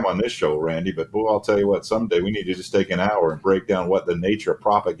have time on this show, Randy, but I'll tell you what, someday we need to just take an hour and break down what the nature of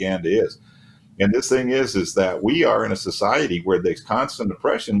propaganda is. And this thing is that we are in a society where there's constant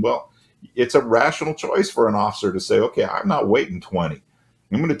oppression. Well, it's a rational choice for an officer to say, okay, I'm not waiting 20.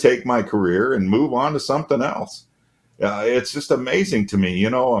 I'm going to take my career and move on to something else. It's just amazing to me, you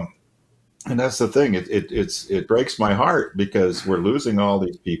know, and that's the thing. It breaks my heart, because we're losing all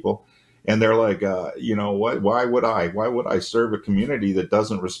these people. And they're like, you know what? Why would I serve a community that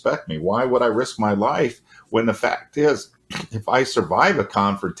doesn't respect me? Why would I risk my life when the fact is, if I survive a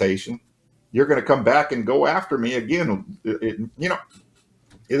confrontation, you're going to come back and go after me again?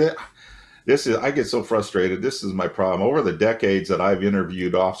 I get so frustrated. This is my problem. Over the decades that I've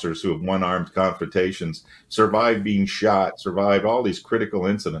interviewed officers who have won armed confrontations, survived being shot, survived all these critical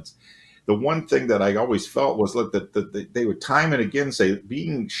incidents, the one thing that I always felt was, look, that they would time and again say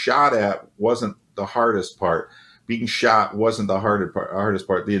being shot at wasn't the hardest part. Being shot wasn't the hardest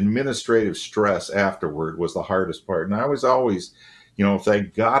part. The administrative stress afterward was the hardest part. And I was always, you know,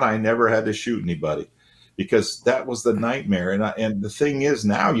 thank God I never had to shoot anybody, because that was the nightmare. And the thing is,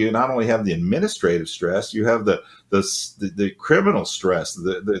 now you not only have the administrative stress, you have the criminal stress.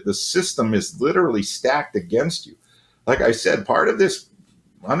 The system is literally stacked against you. Like I said, part of this,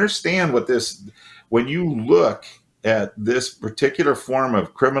 understand what this, when you look at this particular form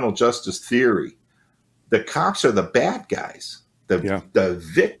of criminal justice theory, the cops are the bad guys. The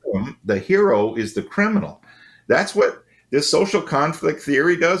victim, the hero, is the criminal. That's what this social conflict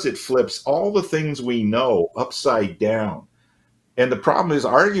theory does. It flips all the things we know upside down. And the problem is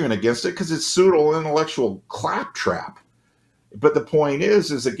arguing against it, because it's pseudo-intellectual claptrap. But the point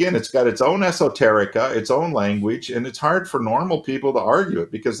is again, it's got its own esoterica, its own language, and it's hard for normal people to argue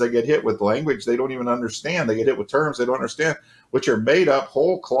it, because they get hit with language they don't even understand. They get hit with terms they don't understand, which are made up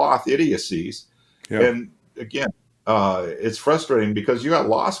whole cloth idiocies. Yeah. And again, it's frustrating, because you got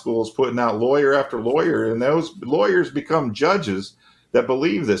law schools putting out lawyer after lawyer, and those lawyers become judges that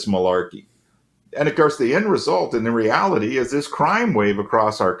believe this malarkey. And of course, the end result and the reality is this crime wave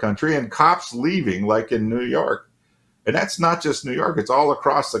across our country, and cops leaving, like in New York. And that's not just New York. It's all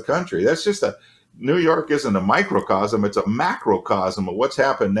across the country. That's just New York isn't a microcosm, it's a macrocosm of what's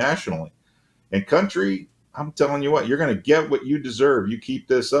happened nationally. And country, I'm telling you what, you're going to get what you deserve. You keep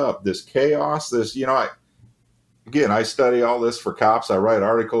this up, this chaos, this, I study all this for cops. I write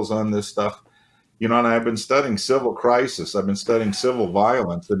articles on this stuff, and I've been studying civil crisis. I've been studying civil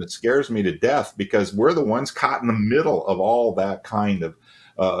violence, and it scares me to death because we're the ones caught in the middle of all that kind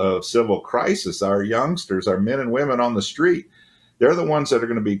of civil crisis. Our youngsters, our men and women on the street, they're the ones that are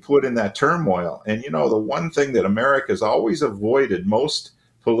going to be put in that turmoil. And, the one thing that America's always avoided most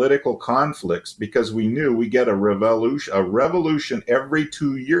political conflicts, because we knew we get a revolution every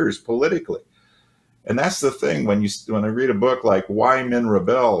 2 years politically. And that's the thing when I read a book like Why Men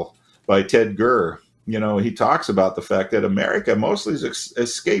Rebel by Ted Gurr, he talks about the fact that America mostly has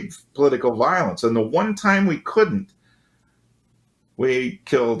escaped political violence. And the one time we couldn't, we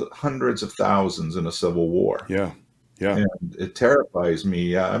killed hundreds of thousands in a civil war. Yeah. Yeah. And it terrifies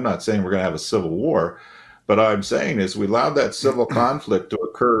me. I'm not saying we're going to have a civil war, but I'm saying is we allowed that civil conflict to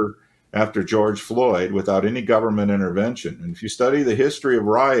occur after George Floyd without any government intervention. And if you study the history of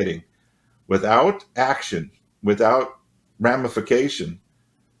rioting, without action, without ramification,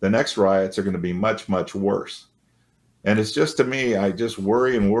 the next riots are going to be much, much worse. And it's just, to me, I just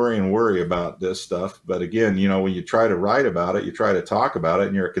worry and worry and worry about this stuff. But again, when you try to write about it, you try to talk about it,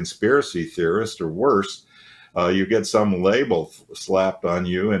 and you're a conspiracy theorist or worse, you get some label slapped on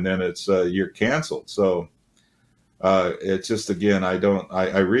you, and then it's you're canceled. So it's just, again,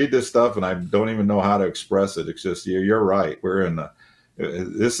 I read this stuff and I don't even know how to express it. It's just, you're right.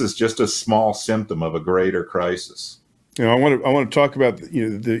 This is just a small symptom of a greater crisis. I want to talk about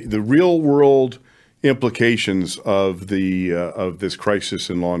the real world implications of this crisis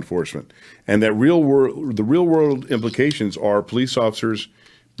in law enforcement, and that the real world implications are police officers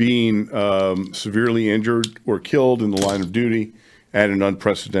being severely injured or killed in the line of duty at an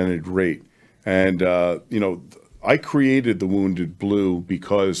unprecedented rate. And I created the Wounded Blue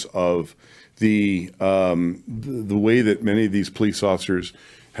because of the way that many of these police officers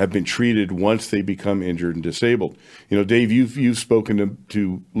have been treated once they become injured and disabled. Dave, you've spoken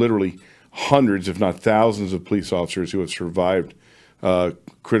to literally hundreds, if not thousands, of police officers who have survived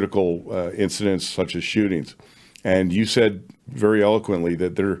critical incidents such as shootings, and you said very eloquently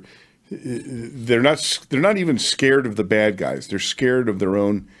that they're not even scared of the bad guys. They're scared of their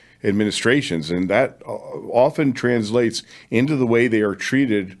own administrations, and that often translates into the way they are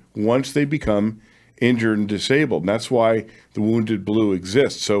treated once they become injured and disabled. And that's why the Wounded Blue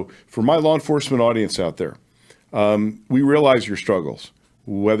exists. So for my law enforcement audience out there, we realize your struggles,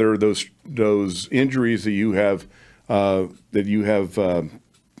 whether those injuries that you have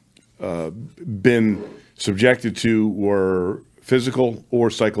been subjected to were physical or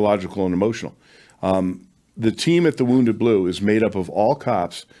psychological and emotional. The team at the Wounded Blue is made up of all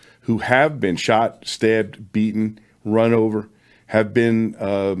cops who have been shot, stabbed, beaten, run over, have been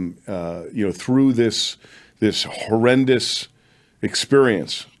through this horrendous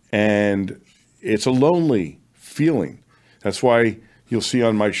experience, and it's a lonely feeling. That's why you'll see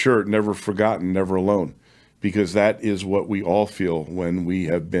on my shirt, "Never Forgotten, Never Alone," because that is what we all feel when we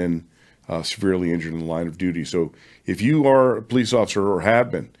have been severely injured in the line of duty. So if you are a police officer or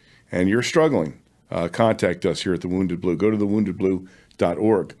have been, and you're struggling, contact us here at the Wounded Blue. Go to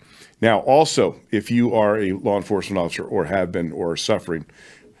thewoundedblue.org. Now, also, if you are a law enforcement officer or have been or are suffering,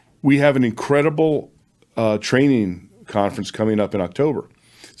 we have an incredible training conference coming up in October.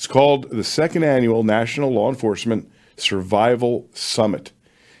 It's called the Second Annual National Law Enforcement Survival Summit.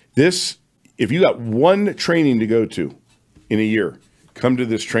 This, if you got one training to go to in a year, come to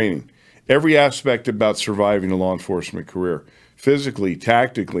this training. Every aspect about surviving a law enforcement career, physically,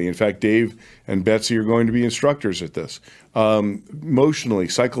 tactically. In fact, Dave and Betsy are going to be instructors at this. Emotionally,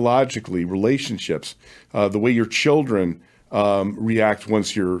 psychologically, relationships, the way your children react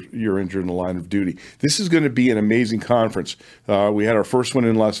once you're injured in the line of duty. This is going to be an amazing conference. We had our first one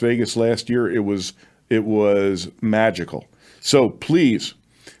in Las Vegas last year. It was magical. So please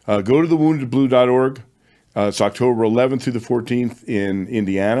go to thewoundedblue.org. It's October 11th through the 14th in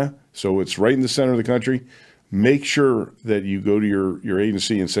Indiana. So it's right in the center of the country. Make sure that you go to your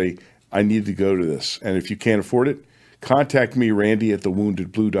agency and say, "I need to go to this." And if you can't afford it, contact me, Randy, at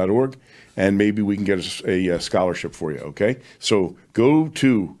thewoundedblue.org, and maybe we can get a scholarship for you, okay? So go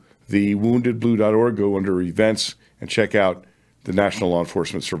to thewoundedblue.org, go under events, and check out the National Law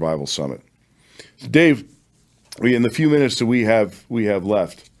Enforcement Survival Summit. So Dave, in the few minutes that we have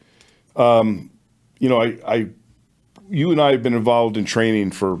left, you and I have been involved in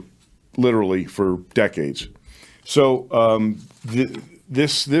training for decades. So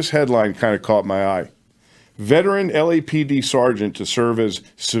this headline kind of caught my eye. veteran LAPD sergeant to serve as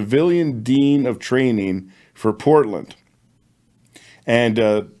civilian dean of training for Portland. And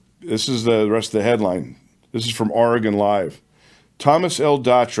this is the rest of the headline. This is from Oregon Live. Thomas L.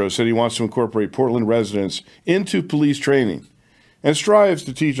 Datro said he wants to incorporate Portland residents into police training and strives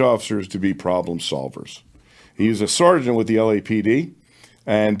to teach officers to be problem solvers. He's a sergeant with the LAPD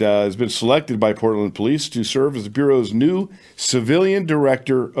and has been selected by Portland Police to serve as the Bureau's new civilian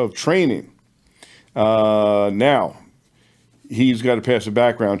director of training. Now, he's got to pass a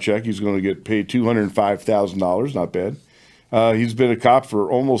background check. He's going to get paid $205,000, not bad. He's been a cop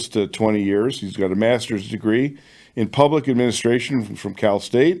for almost 20 years. He's got a master's degree in public administration from Cal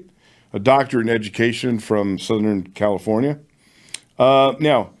State, a doctorate in education from Southern California.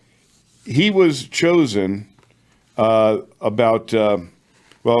 Now, he was chosen he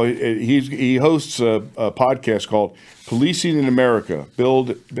hosts a podcast called Policing in America,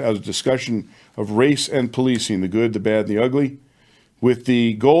 billed as a discussion of race and policing, the good, the bad, and the ugly, with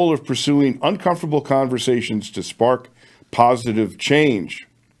the goal of pursuing uncomfortable conversations to spark positive change.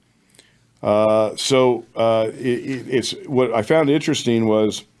 It's what I found interesting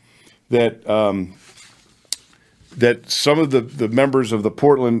was that that some of the members of the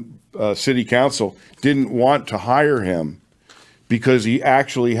Portland City Council didn't want to hire him because he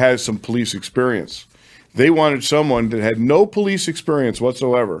actually has some police experience. They wanted someone that had no police experience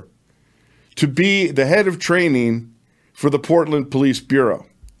whatsoever to be the head of training for the Portland Police Bureau.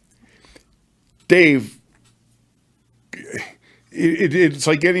 Dave, it's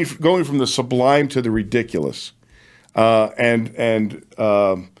like going from the sublime to the ridiculous, at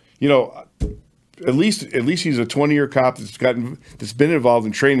least he's a 20-year cop that's been involved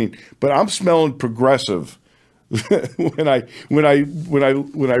in training. But I'm smelling progressive when I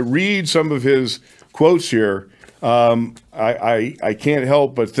read some of his quotes here. I can't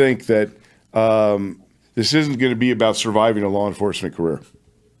help but think that this isn't going to be about surviving a law enforcement career.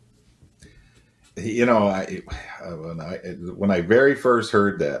 When I very first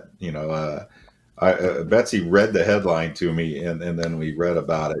heard that, Betsy read the headline to me, and then we read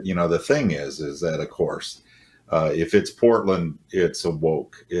about it. The thing is that, of course, if it's Portland, it's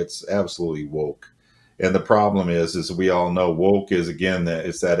woke. It's absolutely woke. And the problem is we all know woke is, again,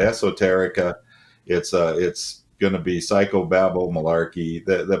 it's that esoterica. It's going to be psychobabble malarkey.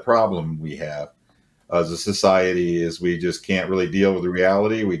 The problem we have as a society is we just can't really deal with the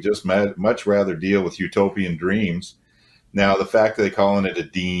reality. We just much rather deal with utopian dreams. Now, the fact that they're calling it a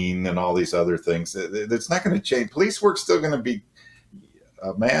dean and all these other things, it's not going to change. Police work's still going to be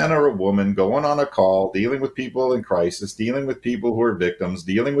a man or a woman going on a call, dealing with people in crisis, dealing with people who are victims,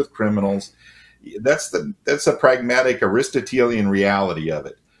 dealing with criminals. That's a pragmatic Aristotelian reality of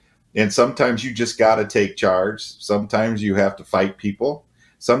it. And sometimes you just got to take charge. Sometimes you have to fight people.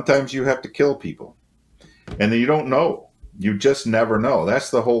 Sometimes you have to kill people. And you don't know. You just never know. That's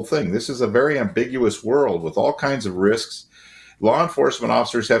the whole thing. This is a very ambiguous world with all kinds of risks. Law enforcement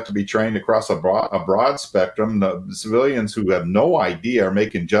officers have to be trained across a broad spectrum. The civilians who have no idea are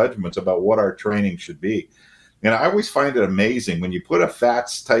making judgments about what our training should be. And I always find it amazing when you put a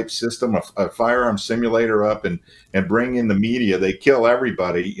FATS type system, a firearm simulator up and bring in the media, they kill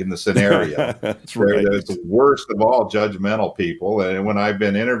everybody in the scenario. That's right. It's the worst of all judgmental people. And when I've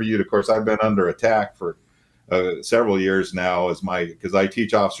been interviewed, of course, I've been under attack for several years now because I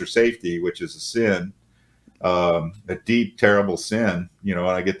teach officer safety, which is a sin, a deep, terrible sin, and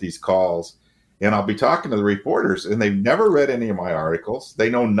I get these calls and I'll be talking to the reporters and they've never read any of my articles.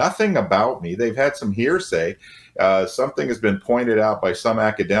 They know nothing about me. They've had some hearsay. Something has been pointed out by some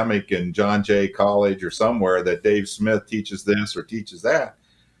academic in John Jay College or somewhere that Dave Smith teaches this or teaches that.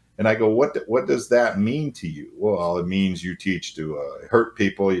 And I go, what does that mean to you? Well, it means you teach to hurt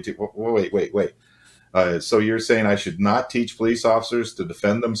people. Wait. So you're saying I should not teach police officers to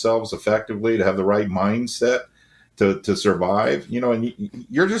defend themselves effectively, to have the right mindset to survive? And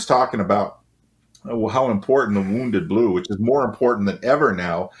you're just talking about how important the wounded blue, which is more important than ever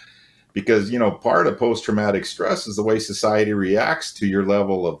now, because, part of post-traumatic stress is the way society reacts to your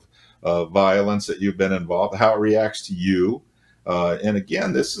level of violence that you've been involved, how it reacts to you. And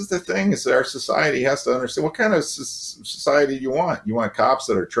again, this is the thing, is that our society has to understand what kind of society you want. You want cops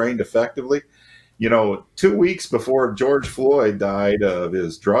that are trained effectively. 2 weeks before George Floyd died of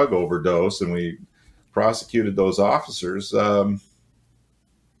his drug overdose and we prosecuted those officers,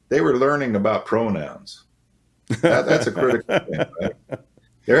 they were learning about pronouns. That's a critical thing, right?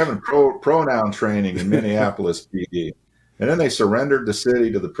 They're having pronoun training in Minneapolis PD. And then they surrendered the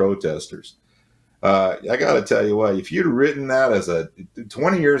city to the protesters. I got to tell you what, if you'd written that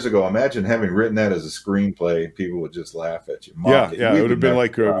 20 years ago, imagine having written that as a screenplay, people would just laugh at you. Yeah, it would have been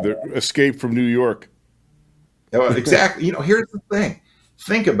like the Escape from New York. Exactly. Here's the thing.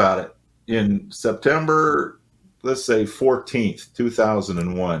 Think about it. In September, let's say 14th,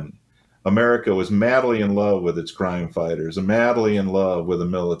 2001, America was madly in love with its crime fighters, madly in love with the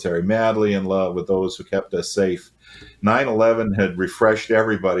military, madly in love with those who kept us safe. 9/11 had refreshed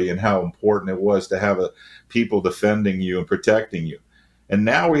everybody in how important it was to have people defending you and protecting you. And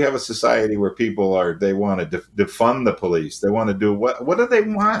now we have a society where they want to defund the police. They want to do what do they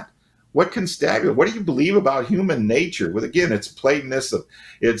want? What can stab you? What do you believe about human nature? Well, again, it's Platonism.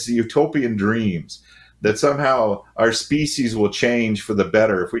 It's utopian dreams that somehow our species will change for the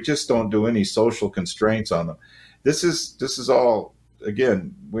better if we just don't do any social constraints on them. This is all,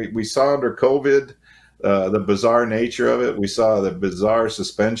 again, we saw under COVID the bizarre nature of it. We saw the bizarre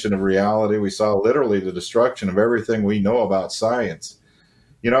suspension of reality. We saw literally the destruction of everything we know about science.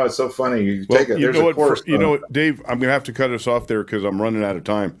 It's so funny. You know what, Dave, I'm going to have to cut us off there because I'm running out of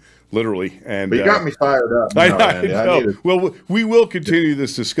time, literally. And but you got me fired up. I know. Well, we will continue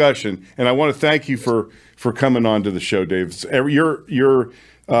this discussion, and I want to thank you for coming on to the show, Dave.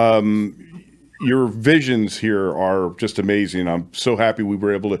 Your visions here are just amazing. I'm so happy we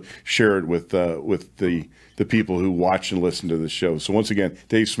were able to share it with the people who watch and listen to this show. So once again,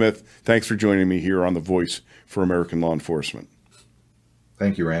 Dave Smith, thanks for joining me here on The Voice for American Law Enforcement.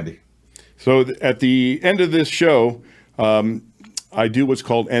 Thank you, Randy. So at the end of this show, I do what's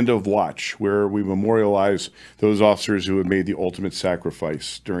called End of Watch, where we memorialize those officers who have made the ultimate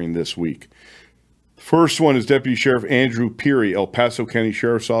sacrifice during this week. The first one is Deputy Sheriff Andrew Peary, El Paso County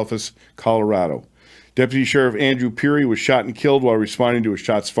Sheriff's Office, Colorado. Deputy Sheriff Andrew Peary was shot and killed while responding to a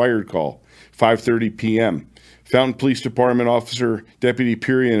shots fired call, 5:30 p.m. Fountain Police Department officer Deputy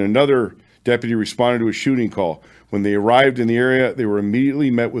Peary and another deputy responded to a shooting call. When they arrived in the area, they were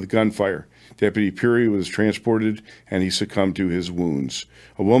immediately met with gunfire. Deputy Peary was transported and he succumbed to his wounds.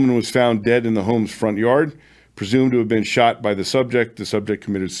 A woman was found dead in the home's front yard, presumed to have been shot by the subject. The subject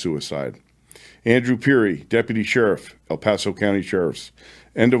committed suicide. Andrew Peary, Deputy Sheriff, El Paso County Sheriff's.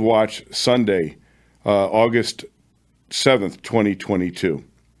 End of watch, Sunday, August 7th, 2022.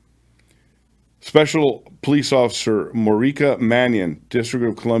 Special Police Officer Marika Mannion, District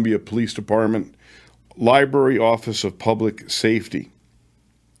of Columbia Police Department, Library Office of Public Safety.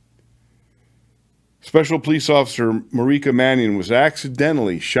 Special Police Officer Marika Mannion was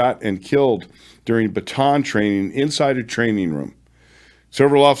accidentally shot and killed during baton training inside a training room.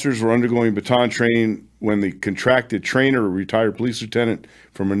 Several officers were undergoing baton training when the contracted trainer, a retired police lieutenant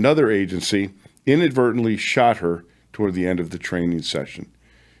from another agency, inadvertently shot her toward the end of the training session.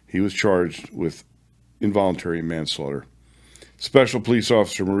 He was charged with involuntary manslaughter. Special Police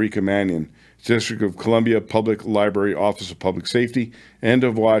Officer Marika Mannion, District of Columbia Public Library Office of Public Safety, end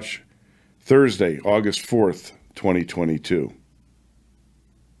of watch, Thursday, August 4th, 2022.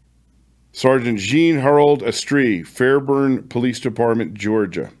 Sergeant Jean Harold Estrie, Fairburn Police Department,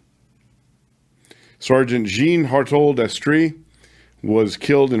 Georgia. Sergeant Jean Harold Estrie was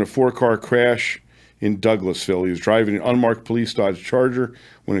killed in a four-car crash in Douglasville. He was driving an unmarked police Dodge Charger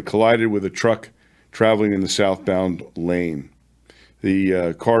when it collided with a truck traveling in the southbound lane.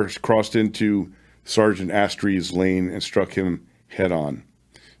 The car crossed into Sergeant Astrie's lane and struck him head-on.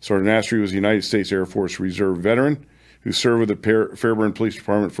 Sergeant Astrie was a United States Air Force Reserve veteran who served with the Fairburn Police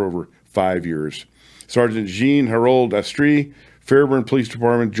Department for over 5 years. Sergeant Jean Harold Estrie, Fairburn Police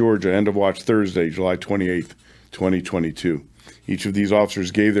Department, Georgia, end of watch Thursday, July 28th, 2022. Each of these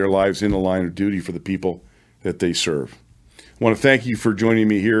officers gave their lives in the line of duty for the people that they serve. I want to thank you for joining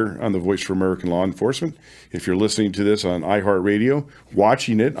me here on The Voice for American Law Enforcement. If you're listening to this on iHeartRadio,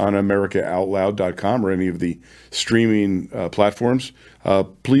 watching it on AmericaOutloud.com or any of the streaming platforms,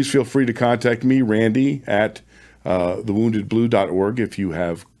 please feel free to contact me, Randy, at thewoundedblue.org if you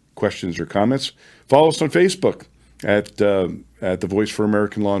have questions or comments. Follow us on Facebook at The Voice for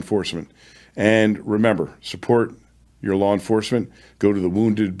American Law Enforcement. And remember, support your law enforcement. Go to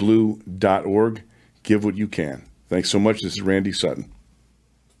thewoundedblue.org. Give what you can. Thanks so much. This is Randy Sutton.